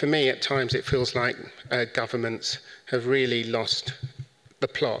know, for me, at times it feels like governments have really lost the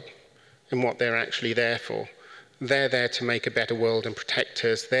plot in what they're actually there for. They're there to make a better world and protect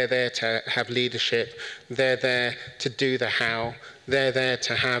us. They're there to have leadership. They're there to do the how. They're there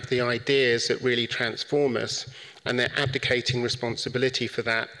to have the ideas that really transform us. And they're abdicating responsibility for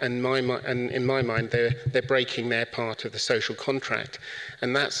that. And in my mind, they're breaking their part of the social contract.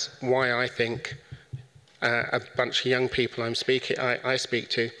 And that's why I think a bunch of young people I speak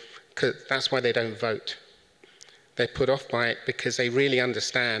to, 'cause that's why they don't vote. They're put off by it because they really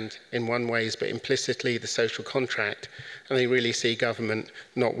understand, in one ways, but implicitly, the social contract, and they really see government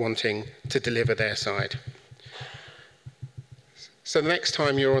not wanting to deliver their side. So the next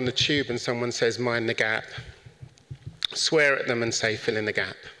time you're on the tube and someone says, mind the gap, swear at them and say, fill in the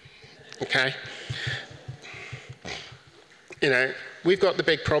gap, okay? You know, we've got the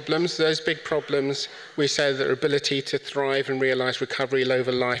big problems. Those big problems, we say, their ability to thrive and realise recovery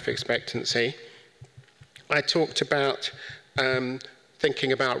over life expectancy. I talked about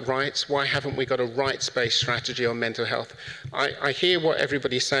thinking about rights. Why haven't we got a rights-based strategy on mental health? I hear what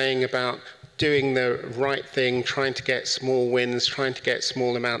everybody's saying about doing the right thing, trying to get small wins, trying to get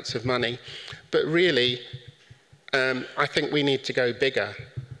small amounts of money. But really, I think we need to go bigger.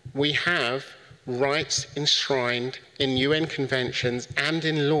 We have rights enshrined in UN conventions and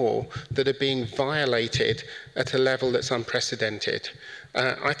in law that are being violated at a level that's unprecedented.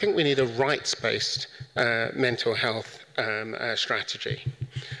 I think we need a rights-based mental health strategy.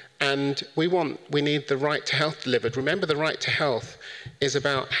 And we need the right to health delivered. Remember, the right to health is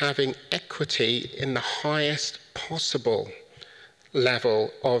about having equity in the highest possible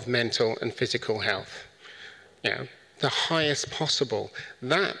level of mental and physical health. You know, the highest possible.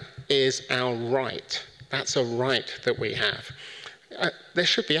 That is our right. That's a right that we have. There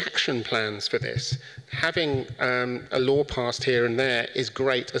should be action plans for this. Having a law passed here and there is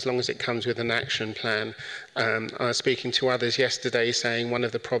great as long as it comes with an action plan. I was speaking to others yesterday saying one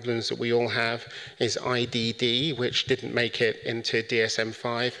of the problems that we all have is IDD, which didn't make it into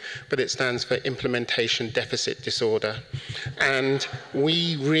DSM-5, but it stands for Implementation Deficit Disorder. And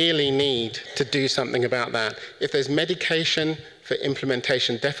we really need to do something about that. If there's medication for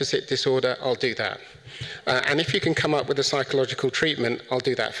implementation deficit disorder, I'll do that. And if you can come up with a psychological treatment, I'll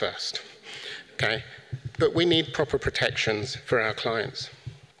do that first. Okay? But we need proper protections for our clients.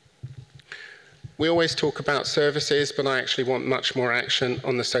 We always talk about services, but I actually want much more action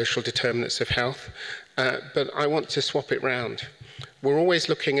on the social determinants of health. But I want to swap it round. We're always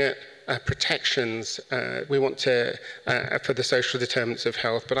looking at protections we want to for the social determinants of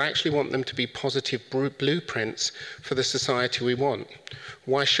health, but I actually want them to be positive blueprints for the society we want.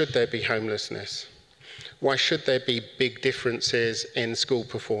 Why should there be homelessness? Why should there be big differences in school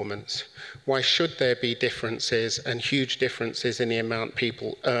performance? Why should there be differences and huge differences in the amount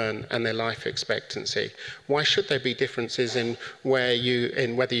people earn and their life expectancy? Why should there be differences in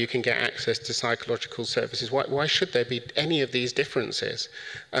whether you can get access to psychological services? Why should there be any of these differences?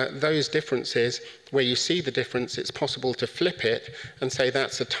 Those differences, where you see the difference, it's possible to flip it and say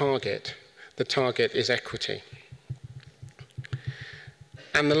that's a target. The target is equity.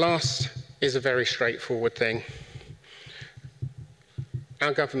 And the last is a very straightforward thing.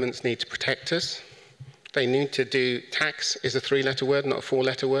 Our governments need to protect us. They need to do, tax is a three-letter word, not a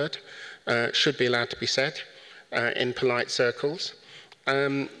four-letter word. Should be allowed to be said in polite circles.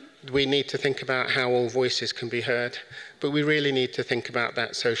 We need to think about how all voices can be heard, but we really need to think about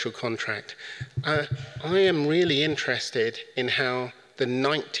that social contract. I am really interested in how the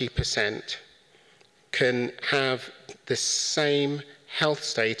 90% can have the same health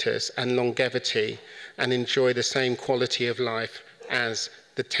status and longevity and enjoy the same quality of life as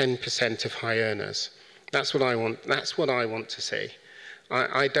the 10% of high earners. That's what I want. That's what I want to see.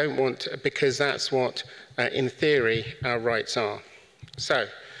 I don't want, because that's what, in theory, our rights are. So,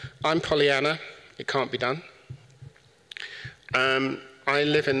 I'm Pollyanna. It can't be done. I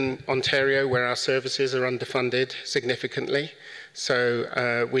live in Ontario, where our services are underfunded significantly.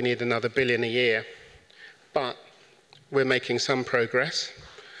 So we need another $1 billion a year. But we're making some progress.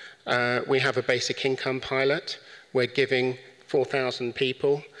 We have a basic income pilot. We're giving 4,000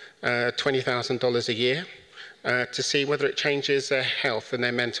 people $20,000 a year to see whether it changes their health and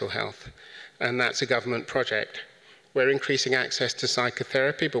their mental health. And that's a government project. We're increasing access to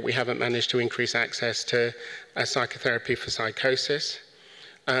psychotherapy, but we haven't managed to increase access to psychotherapy for psychosis.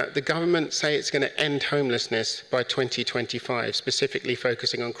 The government say it's going to end homelessness by 2025, specifically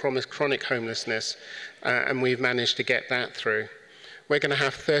focusing on chronic homelessness, and we've managed to get that through. We're going to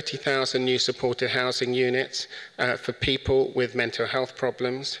have 30,000 new supported housing units for people with mental health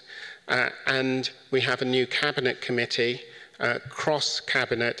problems. And we have a new cabinet committee,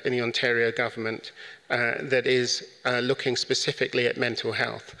 cross-cabinet in the Ontario government, that is looking specifically at mental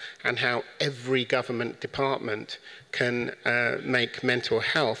health and how every government department can make mental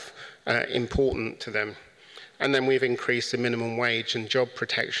health important to them. And then we've increased the minimum wage and job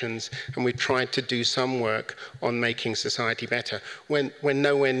protections, and we've tried to do some work on making society better. We're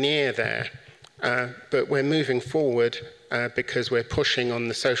nowhere near there, but we're moving forward because we're pushing on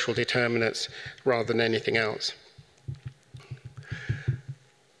the social determinants rather than anything else.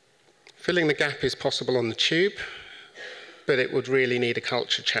 Filling the gap is possible on the tube, but it would really need a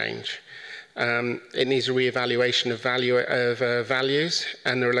culture change. It needs a re-evaluation of values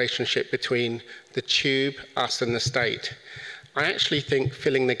and the relationship between the tube, us, and the state. I actually think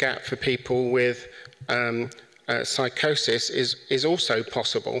filling the gap for people with psychosis is also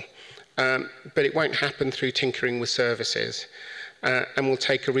possible, but it won't happen through tinkering with services. And will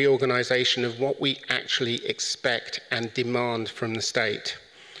take a reorganisation of what we actually expect and demand from the state.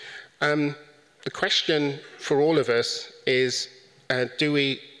 The question for all of us is, do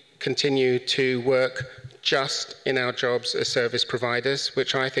we continue to work just in our jobs as service providers,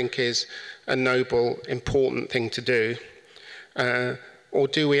 which I think is a noble, important thing to do, or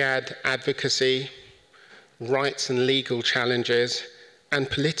do we add advocacy, rights and legal challenges, and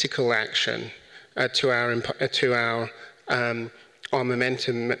political action to our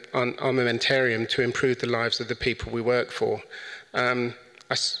armamentarium to improve the lives of the people we work for?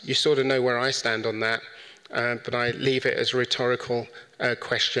 You sort of know where I stand on that, but I leave it as a rhetorical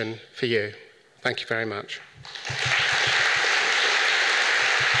question for you. Thank you very much.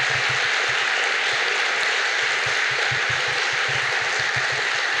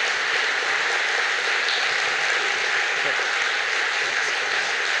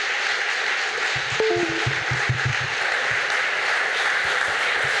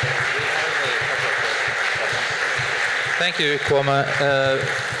 Thank you, Kwame.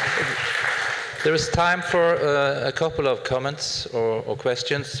 There is time for a couple of comments or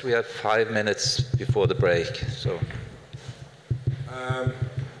questions. We have 5 minutes before the break. So.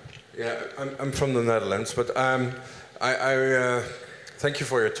 Yeah, I'm from the Netherlands, but I thank you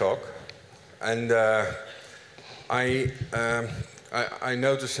for your talk. And I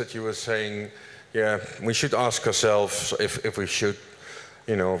noticed that you were saying, yeah, we should ask ourselves if we should,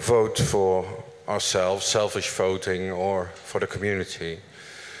 vote for ourselves, selfish voting, or for the community.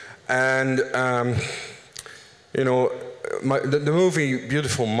 And, the movie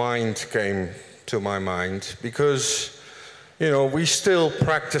Beautiful Mind came to my mind because, we're still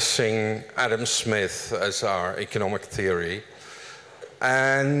practicing Adam Smith as our economic theory.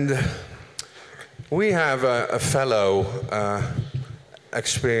 And we have a fellow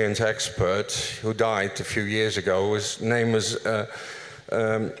experienced expert who died a few years ago. His name was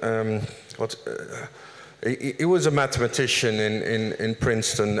he was a mathematician in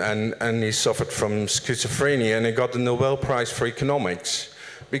Princeton, and he suffered from schizophrenia, and he got the Nobel Prize for economics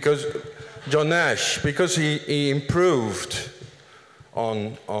because John Nash, because he improved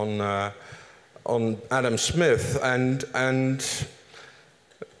on Adam Smith, and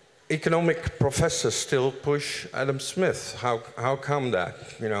economic professors still push Adam Smith. How come that?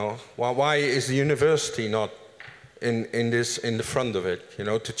 Why is the university not in the front of it,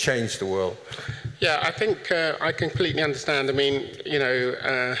 to change the world? Yeah, I think I completely understand. I mean,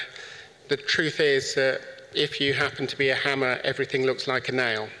 the truth is that if you happen to be a hammer, everything looks like a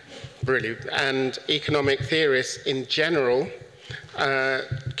nail, really. And economic theorists in general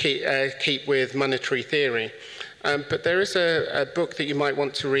keep with monetary theory. But there is a book that you might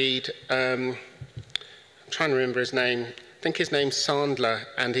want to read. I'm trying to remember his name. I think his name's Sandler,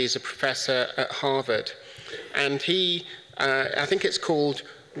 and he's a professor at Harvard. And I think it's called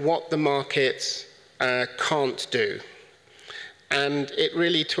What the Markets Can't Do. And it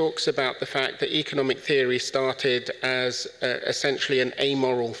really talks about the fact that economic theory started as essentially an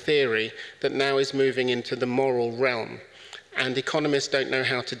amoral theory that now is moving into the moral realm. And economists don't know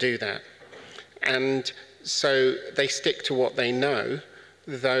how to do that. And so they stick to what they know,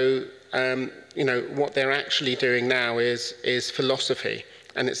 though what they're actually doing now is philosophy.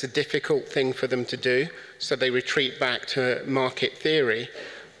 And it's a difficult thing for them to do, so they retreat back to market theory.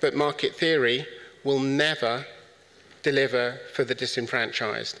 But market theory will never deliver for the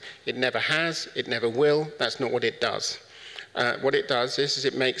disenfranchised. It never has, it never will, that's not what it does. What it does is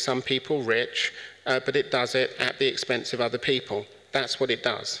it makes some people rich, but it does it at the expense of other people. That's what it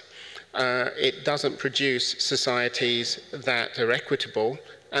does. It doesn't produce societies that are equitable,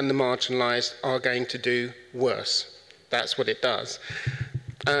 and the marginalised are going to do worse. That's what it does.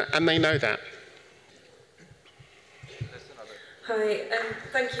 And they know that. Hi,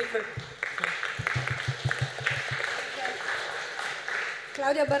 thank you for...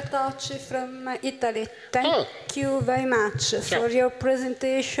 Claudia Bartocci from Italy. Thank you very much for your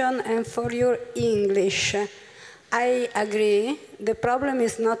presentation and for your English. I agree, the problem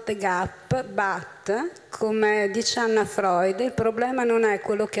is not the gap, but, come dice Anna Freud, il problema non è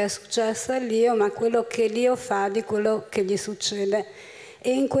quello che è successo all'io, ma quello che l'io fa di quello che gli succede. E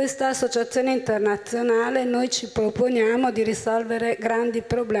in questa associazione internazionale noi ci proponiamo di risolvere grandi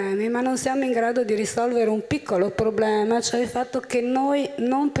problemi, ma non siamo in grado di risolvere un piccolo problema, cioè il fatto che noi,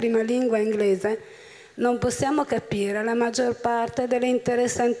 non prima lingua inglese, non possiamo capire la maggior parte delle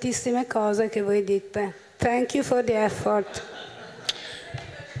interessantissime cose che voi dite. Thank you for the effort.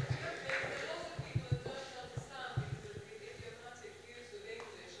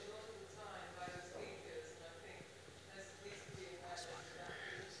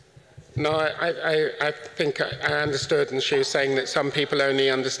 No, I think I understood, and she was saying that some people only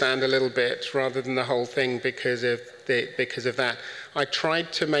understand a little bit rather than the whole thing because of that. I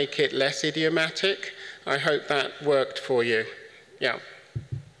tried to make it less idiomatic. I hope that worked for you. Yeah.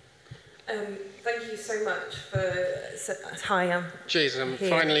 Thank you so much for... Hi, Jeez, I'm here.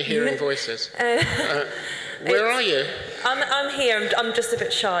 Finally hearing voices. Where are you? I'm here. I'm just a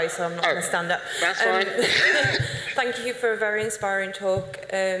bit shy, so I'm not going to stand up. That's fine. Thank you for a very inspiring talk.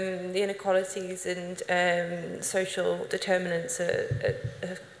 The inequalities and social determinants are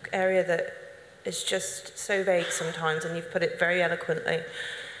an area that is just so vague sometimes, and you've put it very eloquently.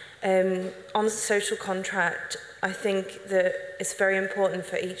 On the social contract, I think that it's very important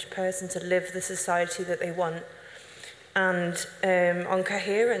for each person to live the society that they want. And on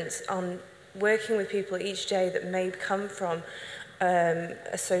coherence, on working with people each day that may come from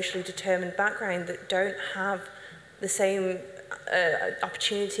a socially determined background that don't have the same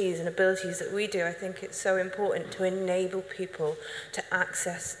opportunities and abilities that we do, I think it's so important to enable people to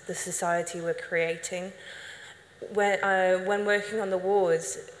access the society we're creating. When working on the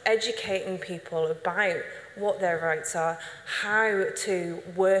wards, educating people about what their rights are, how to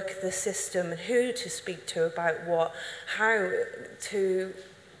work the system, and who to speak to about what, how to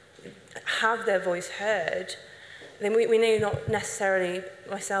have their voice heard, then we may not necessarily,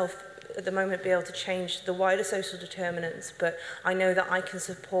 myself at the moment, be able to change the wider social determinants, but I know that I can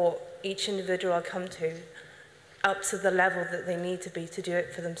support each individual I come to up to the level that they need to be to do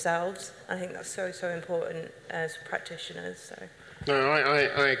it for themselves. I think that's so, so important as practitioners. So. No,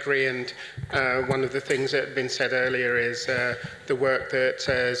 I agree, and one of the things that had been said earlier is the work that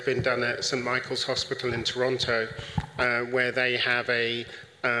has been done at St Michael's Hospital in Toronto, where they have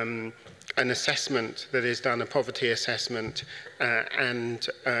an assessment that is done, a poverty assessment, and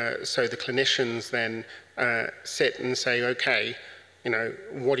so the clinicians then sit and say, okay,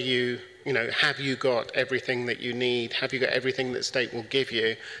 what do you, have you got everything that you need? Have you got everything that the state will give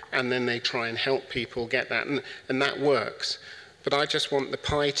you? And then they try and help people get that, and that works. But I just want the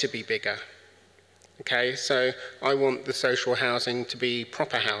pie to be bigger. Okay, so I want the social housing to be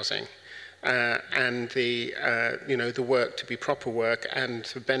proper housing, and the work to be proper work, and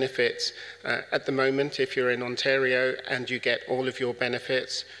the benefits. At the moment, if you're in Ontario and you get all of your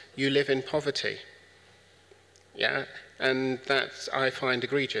benefits, you live in poverty. Yeah, and that's, I find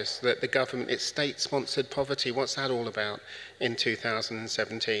egregious that the government, it's state-sponsored poverty. What's that all about in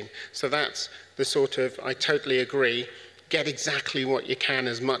 2017? So that's the sort of, I totally agree. Get exactly what you can,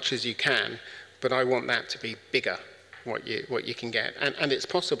 as much as you can, but I want that to be bigger, what you can get. And it's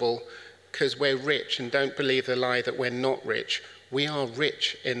possible because we're rich, and don't believe the lie that we're not rich. We are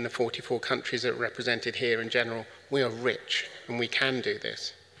rich in the 44 countries that are represented here in general. We are rich, and we can do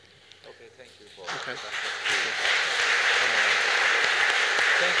this. Okay, thank you for Okay.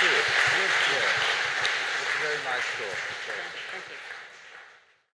 Thank you. It's a very nice talk.